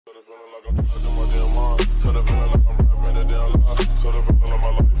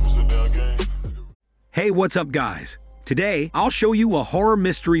Hey, what's up guys? Today, I'll show you a horror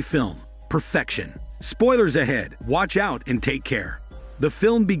mystery film, Perfection. Spoilers ahead, watch out and take care. The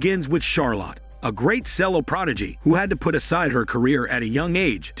film begins with Charlotte, a great cello prodigy who had to put aside her career at a young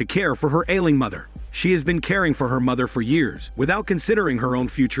age to care for her ailing mother. She has been caring for her mother for years, without considering her own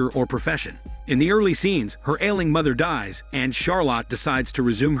future or profession. In the early scenes, her ailing mother dies, and Charlotte decides to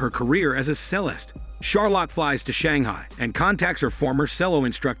resume her career as a cellist. Charlotte flies to Shanghai and contacts her former cello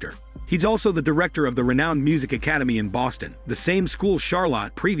instructor. He's also the director of the renowned music academy in Boston, the same school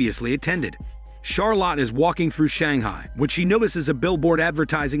Charlotte previously attended. Charlotte is walking through Shanghai when she notices a billboard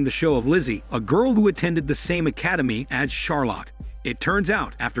advertising the show of Lizzie, a girl who attended the same academy as Charlotte. It turns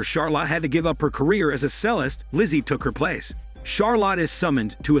out, after Charlotte had to give up her career as a cellist, Lizzie took her place. Charlotte is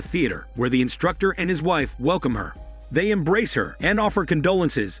summoned to a theater where the instructor and his wife welcome her. They embrace her and offer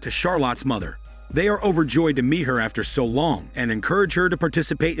condolences to Charlotte's mother. They are overjoyed to meet her after so long and encourage her to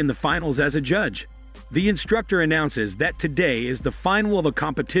participate in the finals as a judge. The instructor announces that today is the final of a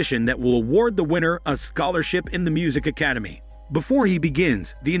competition that will award the winner a scholarship in the music academy. Before he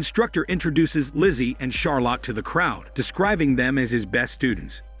begins, the instructor introduces Lizzie and Charlotte to the crowd, describing them as his best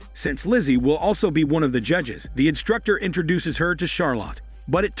students. Since Lizzie will also be one of the judges, the instructor introduces her to Charlotte.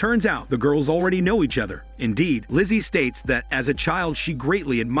 But it turns out the girls already know each other. Indeed, Lizzie states that as a child she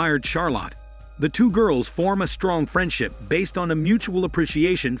greatly admired Charlotte. The two girls form a strong friendship based on a mutual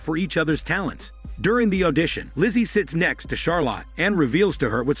appreciation for each other's talents. During the audition, Lizzie sits next to Charlotte and reveals to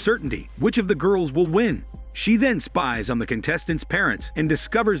her with certainty which of the girls will win. She then spies on the contestants' parents and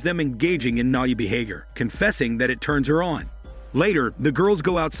discovers them engaging in naughty behavior, confessing that it turns her on. Later, the girls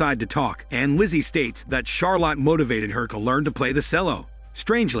go outside to talk, and Lizzie states that Charlotte motivated her to learn to play the cello.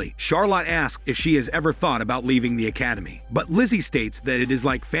 Strangely, Charlotte asks if she has ever thought about leaving the academy, but Lizzie states that it is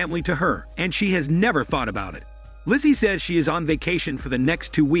like family to her, and she has never thought about it. Lizzie says she is on vacation for the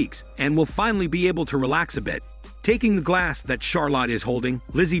next 2 weeks and will finally be able to relax a bit. Taking the glass that Charlotte is holding,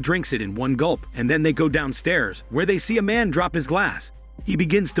 Lizzie drinks it in one gulp, and then they go downstairs, where they see a man drop his glass. He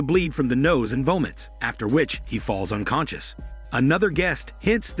begins to bleed from the nose and vomits, after which he falls unconscious. Another guest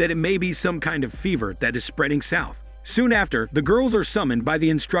hints that it may be some kind of fever that is spreading south. Soon after, the girls are summoned by the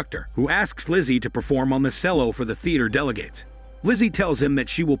instructor, who asks Lizzie to perform on the cello for the theater delegates. Lizzie tells him that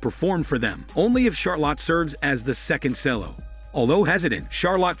she will perform for them only if Charlotte serves as the second cello. Although hesitant,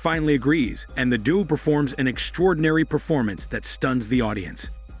 Charlotte finally agrees, and the duo performs an extraordinary performance that stuns the audience.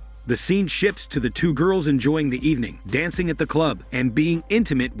 The scene shifts to the two girls enjoying the evening, dancing at the club, and being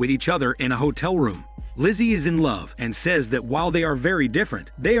intimate with each other in a hotel room. Lizzie is in love and says that while they are very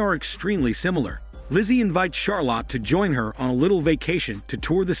different, they are extremely similar. Lizzie invites Charlotte to join her on a little vacation to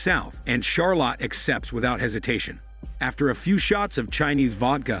tour the South, and Charlotte accepts without hesitation. After a few shots of Chinese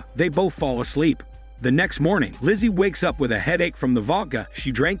vodka, they both fall asleep. The next morning, Lizzie wakes up with a headache from the vodka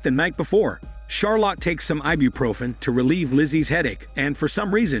she drank the night before. Charlotte takes some ibuprofen to relieve Lizzie's headache, and for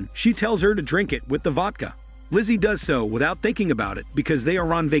some reason, she tells her to drink it with the vodka. Lizzie does so without thinking about it because they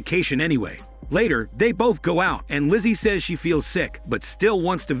are on vacation anyway. Later, they both go out, and Lizzie says she feels sick but still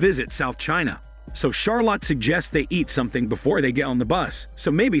wants to visit South China. So Charlotte suggests they eat something before they get on the bus,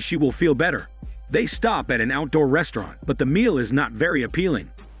 so maybe she will feel better. They stop at an outdoor restaurant, but the meal is not very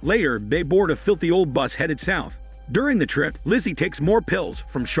appealing. Later, they board a filthy old bus headed south. During the trip, Lizzie takes more pills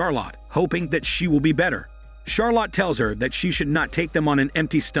from Charlotte, hoping that she will be better. Charlotte tells her that she should not take them on an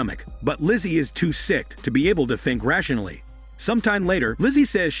empty stomach, but Lizzie is too sick to be able to think rationally. Sometime later, Lizzie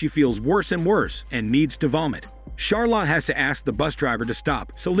says she feels worse and worse and needs to vomit. Charlotte has to ask the bus driver to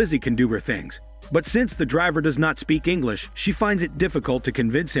stop so Lizzie can do her things. But since the driver does not speak English, she finds it difficult to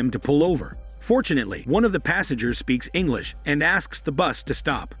convince him to pull over. Fortunately, one of the passengers speaks English and asks the bus to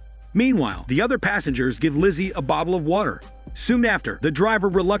stop. Meanwhile, the other passengers give Lizzie a bottle of water. Soon after, the driver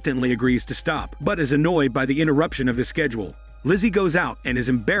reluctantly agrees to stop, but is annoyed by the interruption of his schedule. Lizzie goes out and is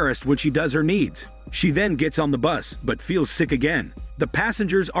embarrassed when she does her needs. She then gets on the bus, but feels sick again. The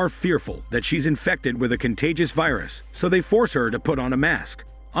passengers are fearful that she's infected with a contagious virus, so they force her to put on a mask.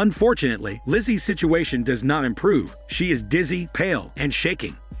 Unfortunately, Lizzie's situation does not improve. She is dizzy, pale, and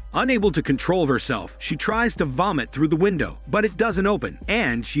shaking. Unable to control herself, she tries to vomit through the window, but it doesn't open,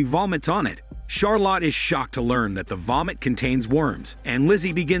 and she vomits on it. Charlotte is shocked to learn that the vomit contains worms, and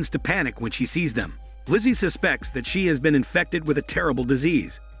Lizzie begins to panic when she sees them. Lizzie suspects that she has been infected with a terrible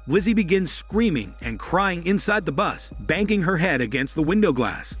disease. Lizzie begins screaming and crying inside the bus, banging her head against the window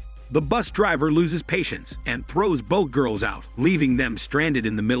glass. The bus driver loses patience and throws both girls out, leaving them stranded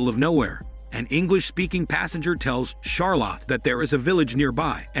in the middle of nowhere. An English-speaking passenger tells Charlotte that there is a village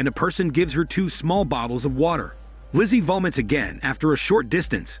nearby, and a person gives her 2 small bottles of water. Lizzie vomits again after a short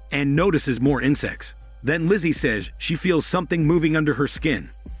distance and notices more insects. Then Lizzie says she feels something moving under her skin.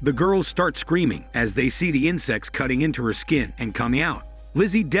 The girls start screaming as they see the insects cutting into her skin and coming out.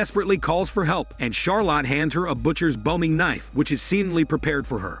 Lizzie desperately calls for help, and Charlotte hands her a butcher's boning knife, which is seemingly prepared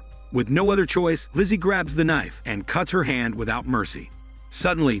for her. With no other choice, Lizzie grabs the knife and cuts her hand without mercy.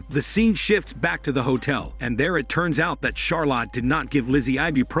 Suddenly, the scene shifts back to the hotel, and there it turns out that Charlotte did not give Lizzie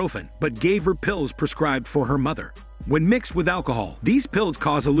ibuprofen, but gave her pills prescribed for her mother. When mixed with alcohol, these pills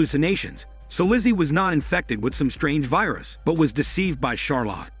cause hallucinations, so Lizzie was not infected with some strange virus, but was deceived by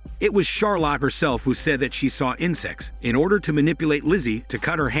Charlotte. It was Charlotte herself who said that she saw insects in order to manipulate Lizzie to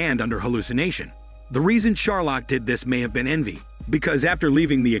cut her hand under hallucination. The reason Charlotte did this may have been envy, because after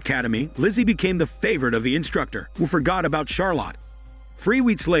leaving the academy, Lizzie became the favorite of the instructor, who forgot about Charlotte. 3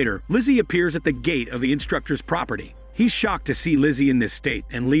 weeks later, Lizzie appears at the gate of the instructor's property. He's shocked to see Lizzie in this state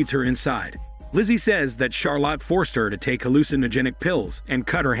and leads her inside. Lizzie says that Charlotte forced her to take hallucinogenic pills and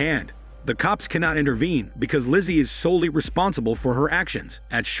cut her hand. The cops cannot intervene because Lizzie is solely responsible for her actions,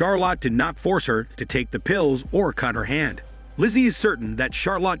 as Charlotte did not force her to take the pills or cut her hand. Lizzie is certain that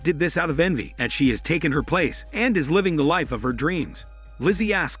Charlotte did this out of envy, as she has taken her place and is living the life of her dreams.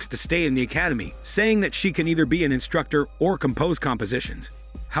 Lizzie asks to stay in the academy, saying that she can either be an instructor or compose compositions.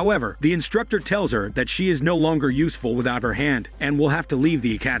 However, the instructor tells her that she is no longer useful without her hand and will have to leave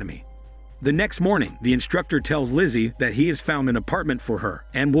the academy. The next morning, the instructor tells Lizzie that he has found an apartment for her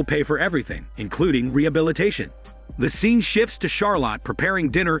and will pay for everything, including rehabilitation. The scene shifts to Charlotte preparing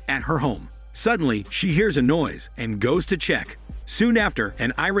dinner at her home. Suddenly, she hears a noise and goes to check. Soon after,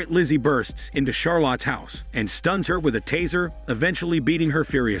 an irate Lizzie bursts into Charlotte's house and stuns her with a taser, eventually beating her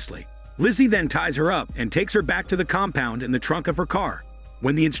furiously. Lizzie then ties her up and takes her back to the compound in the trunk of her car.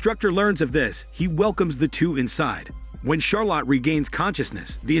 When the instructor learns of this, he welcomes the two inside. When Charlotte regains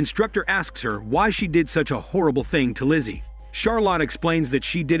consciousness, the instructor asks her why she did such a horrible thing to Lizzie. Charlotte explains that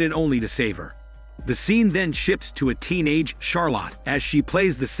she did it only to save her. The scene then shifts to a teenage Charlotte as she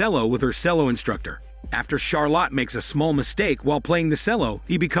plays the cello with her cello instructor. After Charlotte makes a small mistake while playing the cello,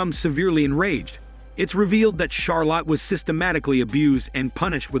 he becomes severely enraged. It's revealed that Charlotte was systematically abused and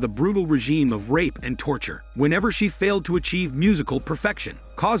punished with a brutal regime of rape and torture whenever she failed to achieve musical perfection,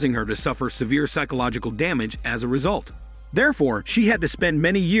 causing her to suffer severe psychological damage as a result. Therefore, she had to spend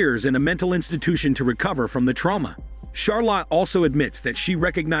many years in a mental institution to recover from the trauma. Charlotte also admits that she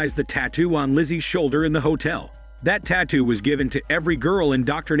recognized the tattoo on Lizzie's shoulder in the hotel. That tattoo was given to every girl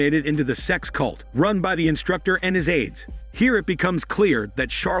indoctrinated into the sex cult run by the instructor and his aides. Here it becomes clear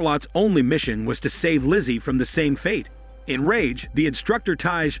that Charlotte's only mission was to save Lizzie from the same fate. Enraged, the instructor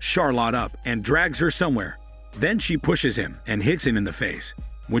ties Charlotte up and drags her somewhere. Then she pushes him and hits him in the face.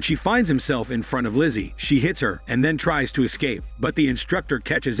 When she finds himself in front of Lizzie, she hits her and then tries to escape, but the instructor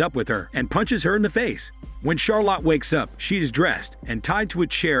catches up with her and punches her in the face. When Charlotte wakes up, she is dressed and tied to a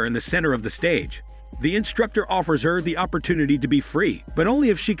chair in the center of the stage. The instructor offers her the opportunity to be free, but only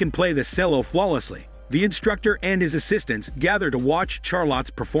if she can play the cello flawlessly. The instructor and his assistants gather to watch Charlotte's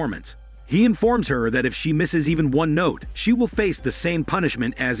performance. He informs her that if she misses even one note, she will face the same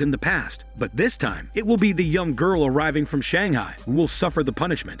punishment as in the past, but this time, it will be the young girl arriving from Shanghai who will suffer the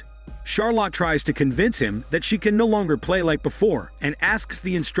punishment. Charlotte tries to convince him that she can no longer play like before and asks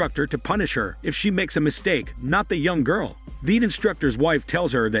the instructor to punish her if she makes a mistake, not the young girl. The instructor's wife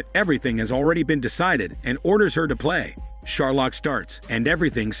tells her that everything has already been decided and orders her to play. Charlotte starts, and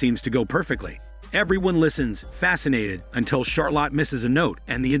everything seems to go perfectly. Everyone listens, fascinated, until Charlotte misses a note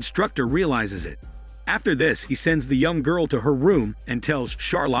and the instructor realizes it. After this, he sends the young girl to her room and tells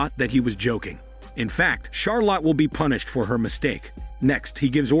Charlotte that he was joking. In fact, Charlotte will be punished for her mistake. Next, he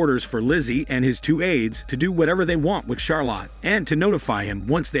gives orders for Lizzie and his two aides to do whatever they want with Charlotte and to notify him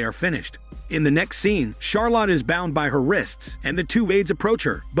once they are finished. In the next scene, Charlotte is bound by her wrists and the two aides approach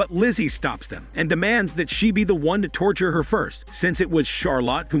her, but Lizzie stops them and demands that she be the one to torture her first, since it was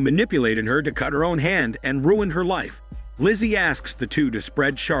Charlotte who manipulated her to cut her own hand and ruined her life. Lizzie asks the two to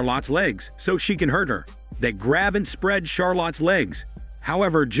spread Charlotte's legs so she can hurt her. They grab and spread Charlotte's legs.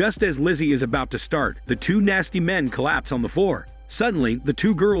 However, just as Lizzie is about to start, the two nasty men collapse on the floor. Suddenly, the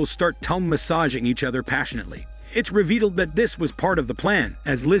two girls start tongue massaging each other passionately. It's revealed that this was part of the plan,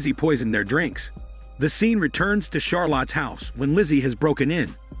 as Lizzie poisoned their drinks. The scene returns to Charlotte's house when Lizzie has broken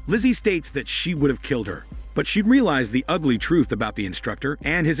in. Lizzie states that she would have killed her, but she realized the ugly truth about the instructor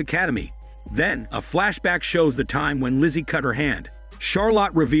and his academy. Then, a flashback shows the time when Lizzie cut her hand.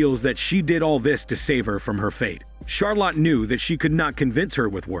 Charlotte reveals that she did all this to save her from her fate. Charlotte knew that she could not convince her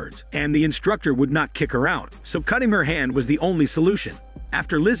with words, and the instructor would not kick her out, so cutting her hand was the only solution.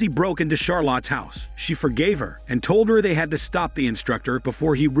 After Lizzie broke into Charlotte's house, she forgave her and told her they had to stop the instructor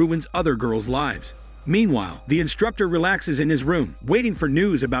before he ruins other girls' lives. Meanwhile, the instructor relaxes in his room, waiting for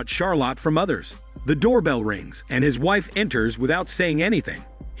news about Charlotte from others. The doorbell rings, and his wife enters without saying anything.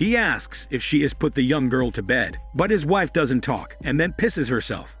 He asks if she has put the young girl to bed, but his wife doesn't talk and then pisses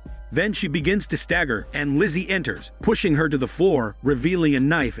herself. Then she begins to stagger, and Lizzie enters, pushing her to the floor, revealing a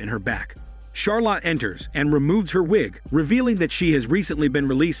knife in her back. Charlotte enters and removes her wig, revealing that she has recently been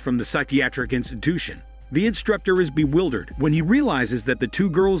released from the psychiatric institution. The instructor is bewildered when he realizes that the two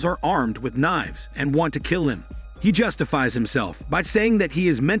girls are armed with knives and want to kill him. He justifies himself by saying that he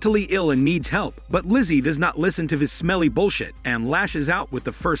is mentally ill and needs help, but Lizzie does not listen to his smelly bullshit and lashes out with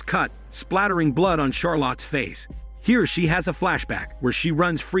the first cut, splattering blood on Charlotte's face. Here she has a flashback where she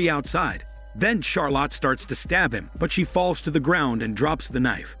runs free outside. Then Charlotte starts to stab him, but she falls to the ground and drops the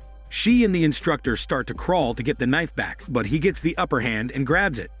knife. She and the instructor start to crawl to get the knife back, but he gets the upper hand and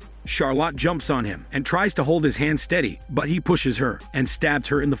grabs it. Charlotte jumps on him and tries to hold his hand steady, but he pushes her and stabs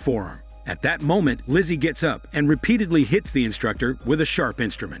her in the forearm. At that moment, Lizzie gets up and repeatedly hits the instructor with a sharp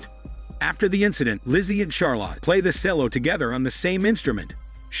instrument. After the incident, Lizzie and Charlotte play the cello together on the same instrument.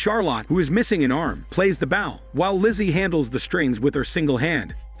 Charlotte, who is missing an arm, plays the bow, while Lizzie handles the strings with her single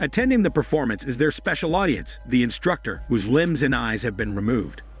hand. Attending the performance is their special audience, the instructor, whose limbs and eyes have been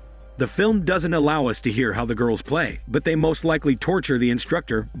removed. The film doesn't allow us to hear how the girls play, but they most likely torture the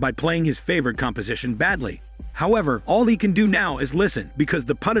instructor by playing his favorite composition badly. However, all he can do now is listen, because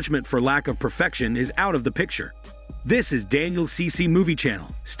the punishment for lack of perfection is out of the picture. This is Daniel CC Movie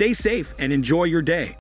Channel. Stay safe and enjoy your day.